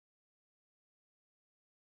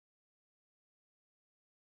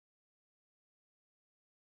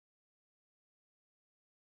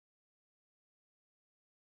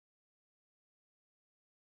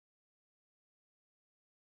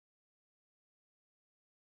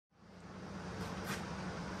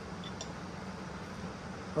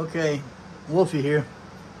Okay, Wolfie here.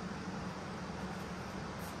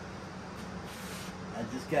 I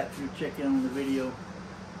just got through checking on the video.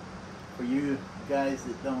 For you guys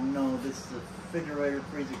that don't know, this is a refrigerator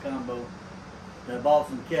freezer combo that I bought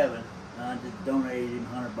from Kevin. I just donated him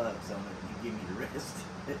 $100 on it. He gave me the rest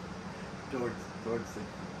towards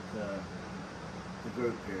the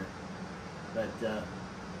group here. But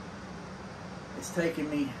it's taken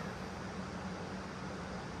me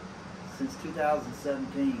since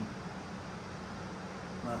 2017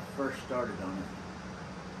 when I first started on it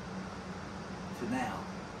to now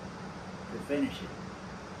to finish it.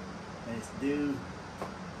 And it's due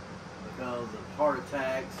because of heart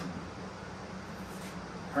attacks and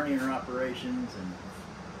hernia operations and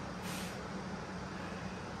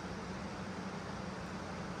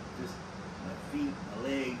just my feet, my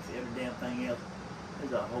legs, every damn thing else.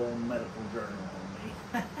 There's a whole medical journal on me.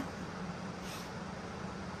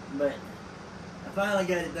 But I finally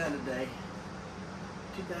got it done today.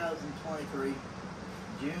 2023,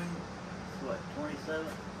 June, what,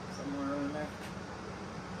 27th? Somewhere around there.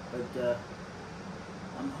 But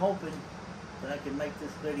I'm hoping that I can make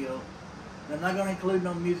this video. And I'm not going to include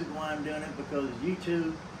no music while I'm doing it because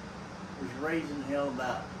YouTube is raising hell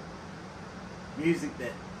about music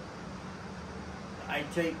that I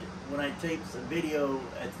taped when I taped a video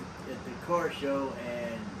at the car show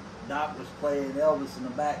and Doc was playing Elvis in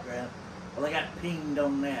the background. Well, I got pinged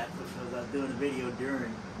on that because I was doing a video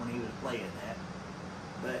during when he was playing that.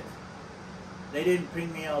 But they didn't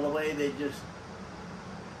ping me all the way. They just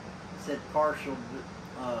said partial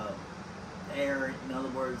air. In other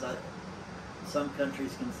words, some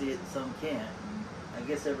countries can see it and some can't. And I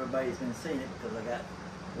guess everybody's been seeing it because I got,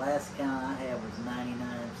 last count I had was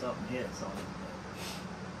 99 something hits on it.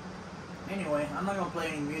 Anyway, I'm not going to play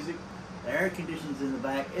any music. The air conditioning's in the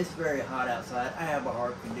back. It's very hot outside. I have a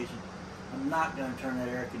heart condition. I'm not going to turn that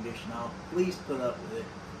air conditioner off. Please put up with it.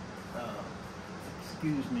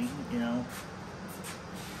 Excuse me, you know.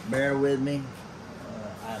 Bear with me.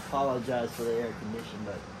 I apologize for the air conditioning,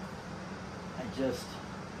 but I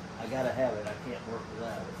gotta have it. I can't work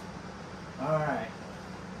without it. Alright,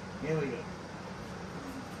 here we go.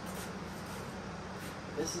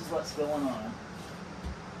 This is what's going on.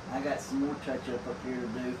 I got some more touch up here to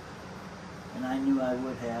do, and I knew I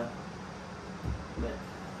would have, but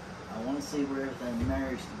I want to see where everything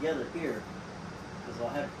marries together here, because I'll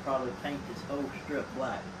have to probably paint this whole strip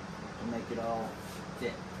black to make it all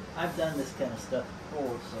fit. I've done this kind of stuff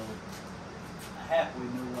before, so I happily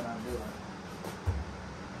know what I'm doing.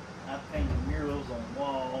 I've painted murals on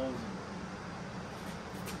walls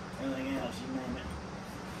and everything else, you name it.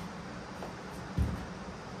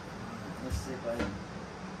 Let's see if I can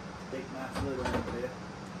stick my foot on it there.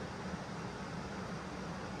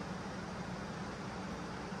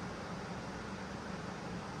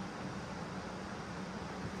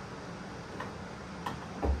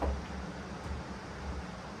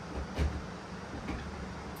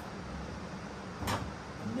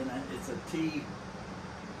 It's a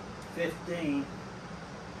T15.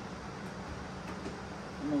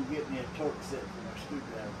 I'm going to get me a torque set for my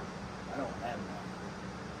screwdriver. I don't have one.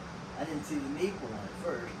 I didn't see the need for one at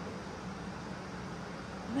first,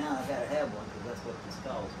 but now I got to have one because that's what this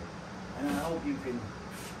calls for. And I hope you can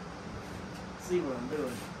see what I'm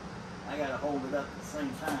doing. I got to hold it up at the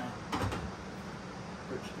same time.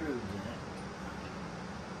 Put screws in it.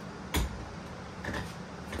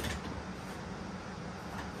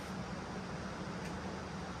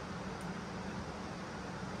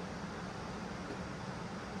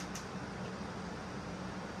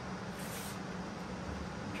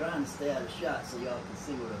 Trying to stay out of shot so y'all can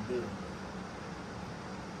see what I'm doing.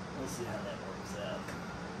 We'll see how that works out.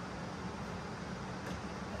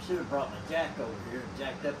 I should have brought my jack over here and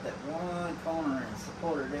jacked up that one corner and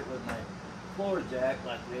supported it with my floor jack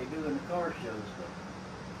like they do in the car shows, but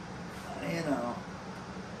you know,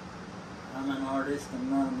 I'm an artist and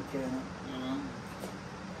not a mechanic, you know.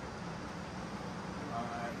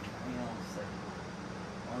 Alright, hang on a second.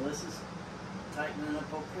 Well, this is tightening up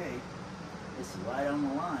okay. It's right on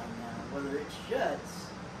the line now. Whether it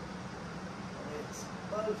shuts, it's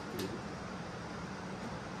supposed to.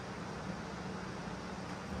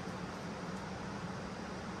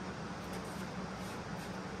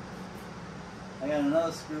 I got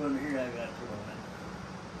another screw under here I got to put on it.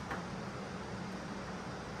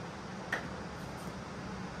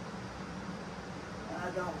 I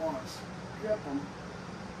don't want to strip them.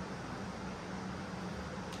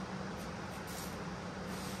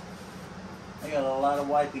 I got a lot of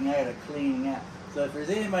wiping out of cleaning out. So if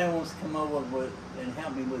there's anybody who wants to come over with and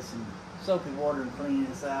help me with some soapy water and clean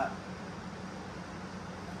this out,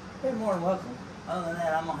 they're more than welcome. Other than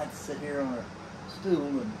that, I'm gonna have to sit here on a stool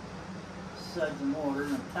and suds some water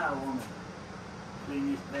and a towel on it,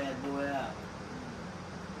 clean this bad boy out.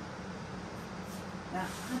 Now,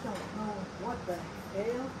 I don't know what the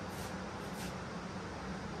hell.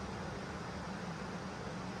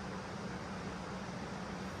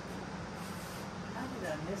 How did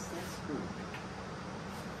I miss that screw?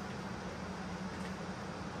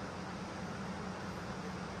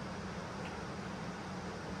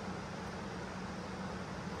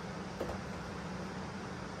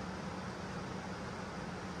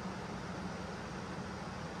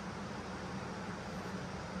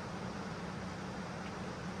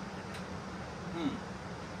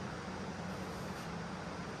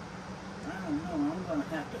 I don't know. I'm gonna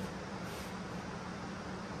have to.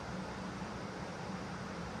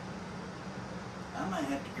 I might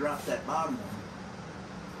have to drop that bottom one.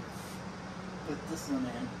 Put this one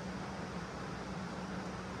in.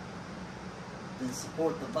 Then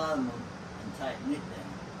support the bottom one and tighten it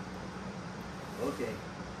down. Okay.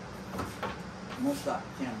 I'm gonna stop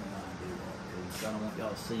the camera when I do that because I don't want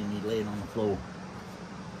y'all to see me laying on the floor.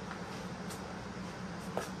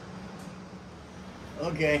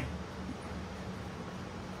 Okay.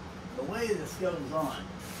 The way this goes on,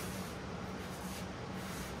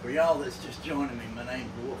 for y'all that's just joining me, my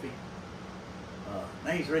name's Wolfie.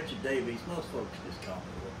 My name's Richard Davies. Most folks just call me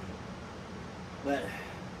Wolfie. But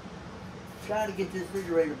try to get this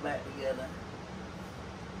refrigerator back together.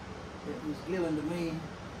 It was given to me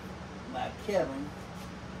by Kevin.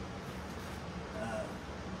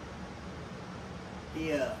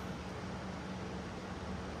 He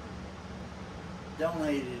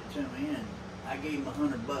donated it to me, and I gave him $100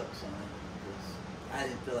 on it because I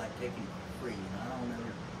didn't feel like taking it for free. I don't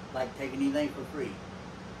ever like taking anything for free,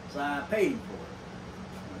 so I paid him for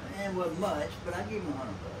it. And it wasn't much, but I gave him $100.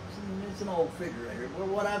 And it's an old refrigerator. Well,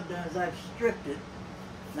 what I've done is I've stripped it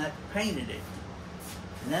and I've painted it,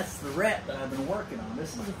 and that's the wrap that I've been working on.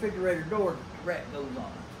 This is the refrigerator door that the wrap goes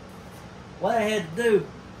on. What I had to do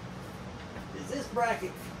is this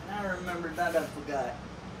bracket, and I remembered that I forgot.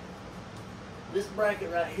 This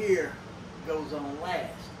bracket right here goes on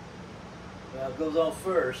last. Well, it goes on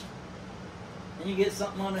first. Then you get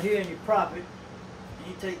something under here and you prop it, and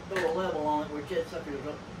you throw a level on it, which that sucker is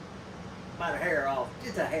about a hair off.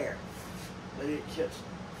 Just a hair. But it shuts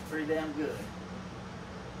pretty damn good.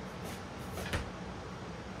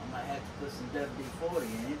 I might have to put some WD-40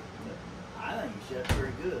 in it, but I think it shuts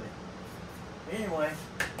pretty good. Anyway,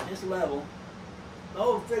 this level, the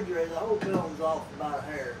whole refrigerator, the whole building's off about a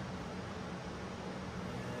hair.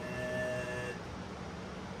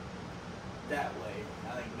 That way,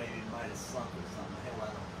 I think maybe it might have sunk or something. Hell, I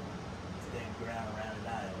don't know. It's damn ground around it,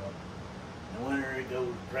 I don't know. In the winter, it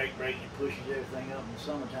goes great, and pushes everything up. In the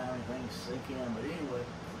summertime, things sink in. But anyway,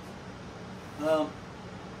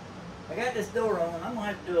 I got this door on, and I'm gonna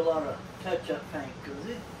have to do a lot of touch-up paint because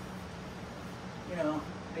it, you know,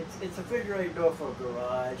 it's a refrigerator door for a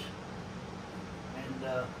garage, and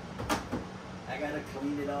I gotta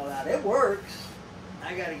clean it all out. It works.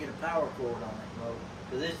 I gotta get a power cord on it, though.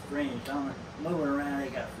 Because it's fringed. I'm moving around,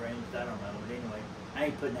 it got fringed. I don't know. But anyway, I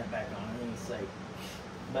ain't putting that back on. It ain't safe.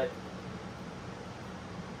 But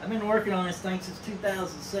I've been working on this thing since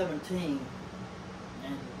 2017.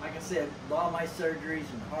 And like I said, with all my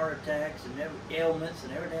surgeries and heart attacks and ailments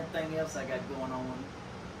and everything else I got going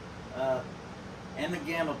on, and the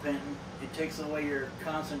gamma penton, it takes away your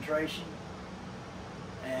concentration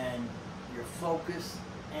and your focus.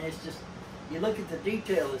 And it's just, you look at the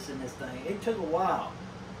detail that's in this thing. It took a while.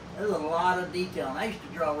 There's a lot of detail. And I used to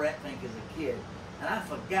draw rat pink as a kid, and I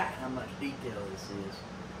forgot how much detail this is.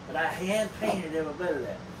 But I hand painted every bit of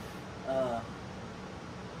that.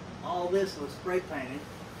 All this was spray painted,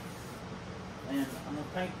 and I'm gonna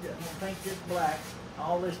paint this black.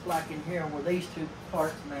 All this black in here where these two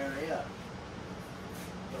parts marry up.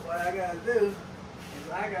 But what I gotta do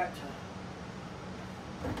is I got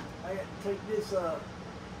to take this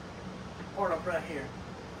part up right here.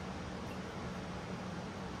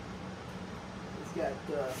 It's got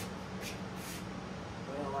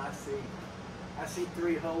well, I see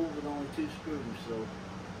 3 holes with only 2 screws, so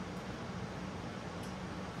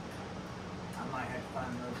I might have to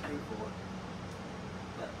find another screw for it.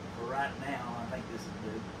 But for right now, I think this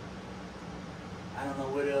will do. I don't know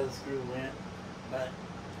where the other screw went, but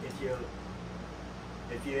if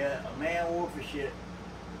you're a man worth for shit,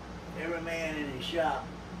 every man in his shop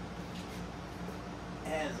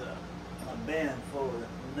has a bin full of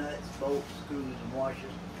nuts, bolts, screws, and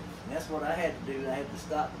washers. And that's what I had to do. I had to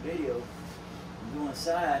stop the video and go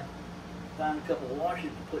inside, find a couple of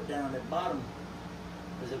washers to put down at the bottom,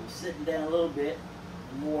 because it was sitting down a little bit,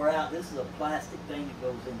 and wore out. This is a plastic thing that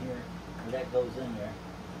goes in here, or that goes in there.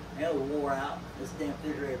 And it was wore out. This damn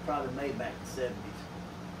refrigerator probably made back in the 70s.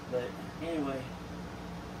 But anyway,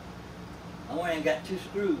 I went and got two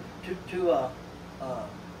screws,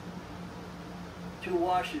 two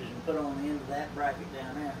washers, and put on the end of that bracket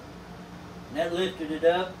down there. And that lifted it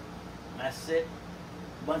up. And I set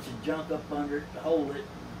a bunch of junk up under it to hold it.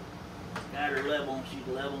 Got her level, and she's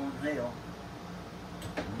level in hell.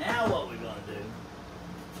 Now what we're gonna do,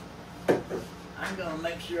 I'm gonna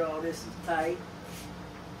make sure all this is tight.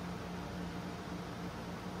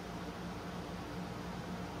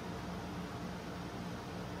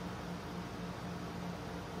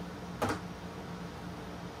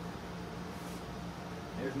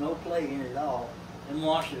 There's no play in it at all. Them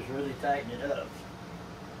washers really tighten it up.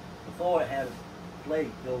 Before it had a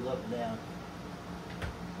plate goes up and down.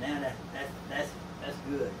 Now that's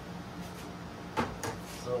good.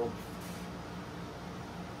 So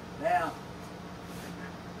now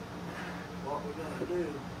what we're gonna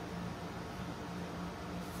do,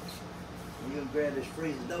 we're gonna grab this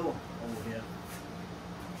freezer door over here.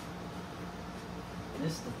 And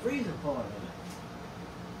this is the freezer part of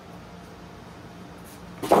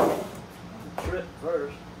it. Trip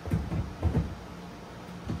first.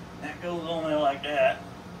 That goes on there like that.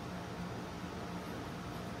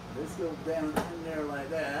 This goes down in there like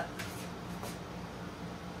that.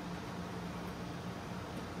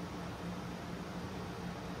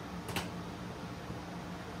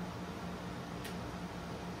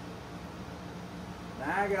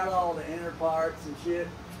 Now I got all the inner parts and shit.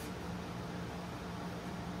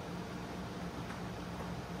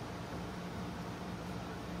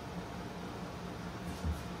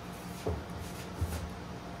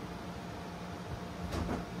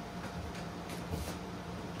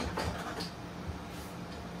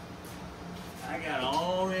 I got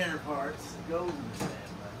all the inner parts that goes in this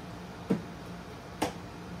thing.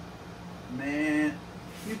 Man,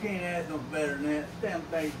 you can't ask no better than that. This damn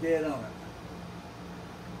thing's dead on it.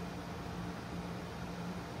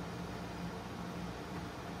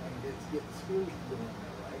 Get the screws to go in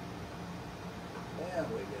there, right? There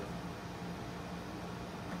we go.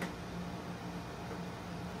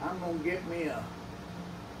 I'm gonna get me a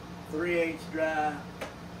 3/8 dry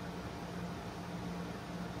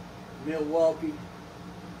Milwaukee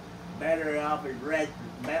battery operated ratchet.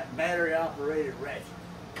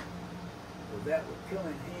 So that would come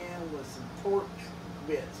in hand with some torch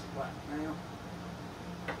bits right now.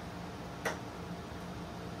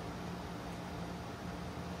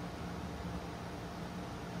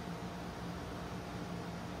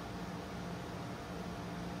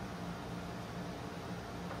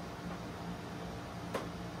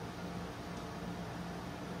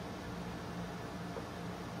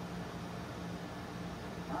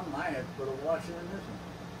 I might have to put a washer in this one.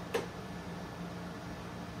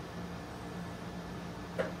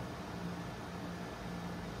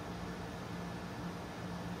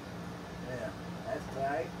 Yeah, that's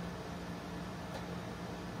tight.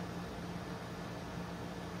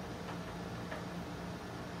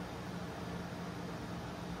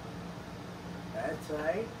 That's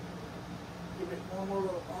tight. Give it one more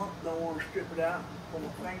little ump. Don't want to strip it out. Pull my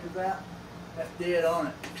fingers out. That's dead on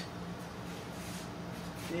it.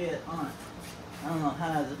 Dead on it. I don't know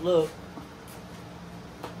how does it look.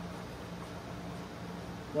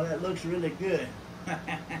 Well, it looks really good.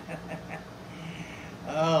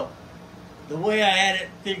 Oh, the way I had it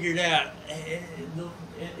figured out,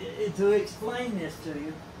 to explain this to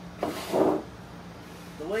you,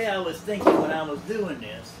 the way I was thinking when I was doing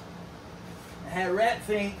this, I had Rat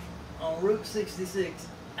Fink on Route 66,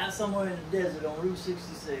 out somewhere in the desert on Route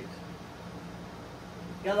 66.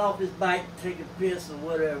 Got off his bike to take a piss or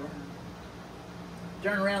whatever.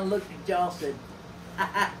 Turned around and looked at y'all and said, ha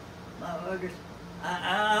ha, motherfuckers,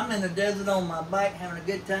 I'm in the desert on my bike having a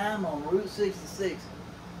good time on Route 66.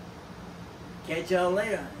 Catch y'all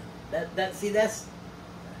later. That's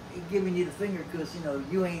giving you the finger because, you know,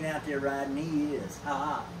 you ain't out there riding, he is. Ha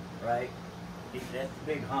ha, right? That's the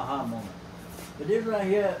big ha ha moment. But this right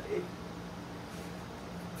here,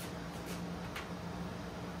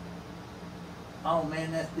 oh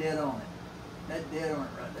man, that's dead on it. That's dead on it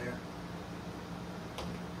right there.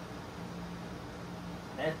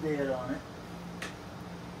 That's dead on it.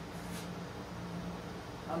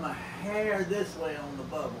 I'm a hair this way on the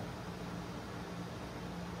bubble.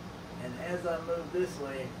 And as I move this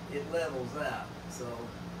way, it levels out. So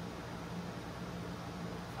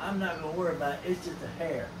I'm not going to worry about it. It's just a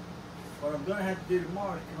hair. What I'm going to have to do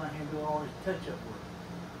tomorrow is come out here and do all this touch-up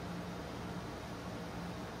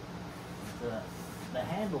work. The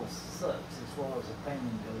handle sucks as far as the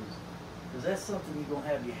painting goes. Because that's something you're going to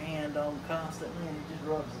have your hand on constantly and it just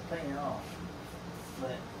rubs the paint off.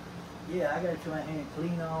 But, yeah, I got to try and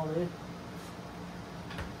clean all this.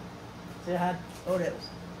 See how,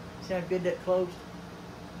 see how good that closed?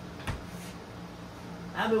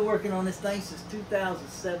 I've been working on this thing since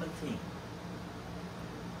 2017.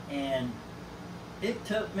 And it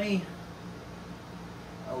took me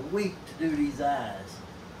a week to do these eyes.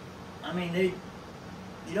 I mean,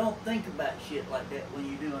 you don't think about shit like that when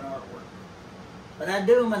you're doing artwork. But I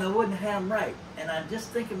do them and I wouldn't have them right. And I'm just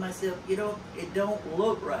thinking to myself, it don't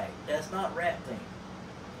look right. That's not rat paint.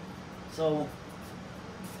 So,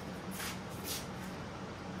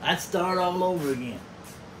 I'd start all over again.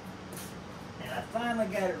 And I finally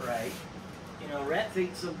got it right. You know, Rat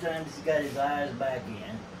Fink sometimes he's got his eyes back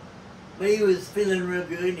in. But he was feeling real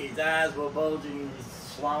good and his eyes were bulging and he's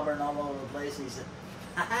slobbering all over the place. And he said,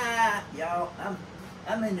 "Ha ha, y'all,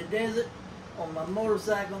 I'm in the desert on my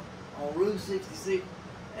motorcycle on Route 66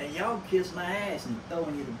 and y'all kiss my ass and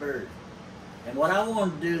throwing you the bird." And what I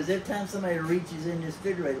wanted to do is every time somebody reaches in this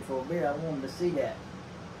refrigerator for a beer, I want them to see that.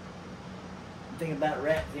 I'm thinking about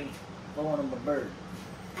Rat Fink throwing them a bird.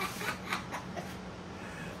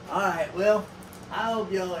 Alright, well, I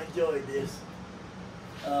hope y'all enjoyed this.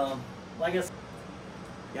 Like I said,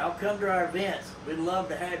 y'all come to our events. We'd love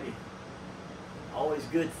to have you. Always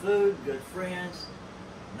good food, good friends,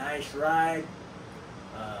 nice ride.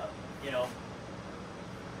 You know,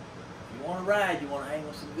 if you want to ride, you want to hang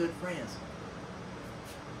with some good friends.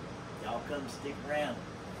 Y'all come stick around,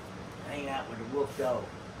 hang out with the wolf dog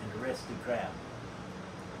and the rest of the crowd.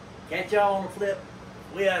 Catch y'all on the flip.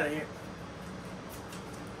 We out of here.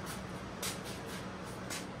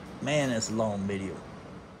 Man, that's a long video.